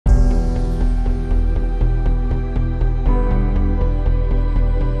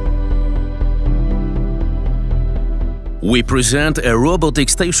We present a robotic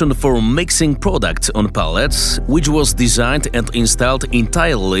station for mixing products on pallets, which was designed and installed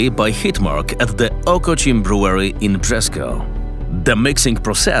entirely by Hitmark at the Okocim brewery in Brzesko. The mixing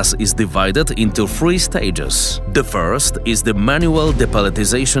process is divided into 3 stages. The first is the manual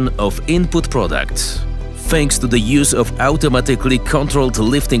depalletization of input products. Thanks to the use of automatically controlled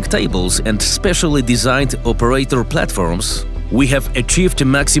lifting tables and specially designed operator platforms, we have achieved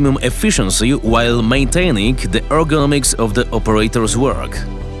maximum efficiency while maintaining the ergonomics of the operator's work.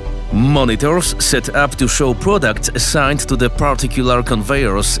 Monitors set up to show products assigned to the particular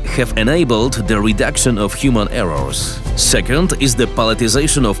conveyors have enabled the reduction of human errors. Second is the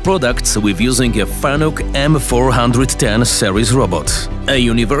palletization of products with using a Fanuc M410 series robot. A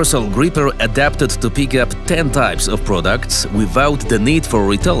universal gripper adapted to pick up 10 types of products without the need for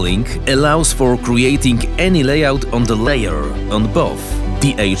retooling allows for creating any layout on the layer on both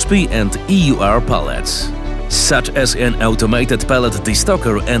DHP and EUR pallets, such as an automated pallet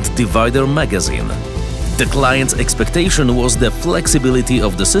destocker and divider magazine. The client's expectation was the flexibility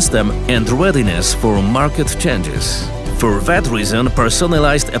of the system and readiness for market changes. For that reason,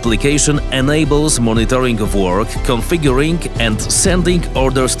 personalized application enables monitoring of work, configuring and sending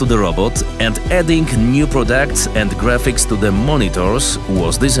orders to the robot, and adding new products and graphics to the monitors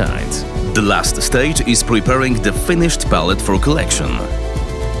was designed. The last stage is preparing the finished pallet for collection.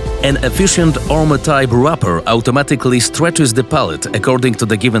 An efficient armor-type wrapper automatically stretches the pallet according to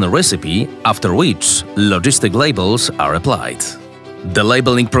the given recipe, after which logistic labels are applied. The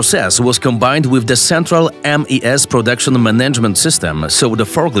labeling process was combined with the central MES production management system, so the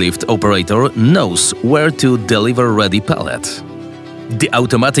forklift operator knows where to deliver ready pallet. The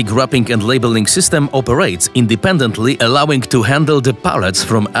automatic wrapping and labeling system operates independently, allowing to handle the pallets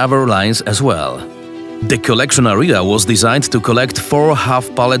from other lines as well. The collection area was designed to collect 4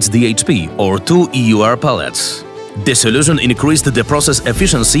 half-pallets DHP or 2 EUR pallets. The solution increased the process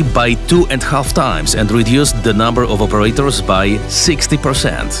efficiency by 2.5 times and reduced the number of operators by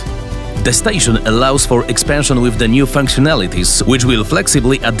 60%. The station allows for expansion with the new functionalities, which will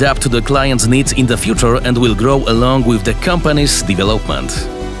flexibly adapt to the client's needs in the future and will grow along with the company's development.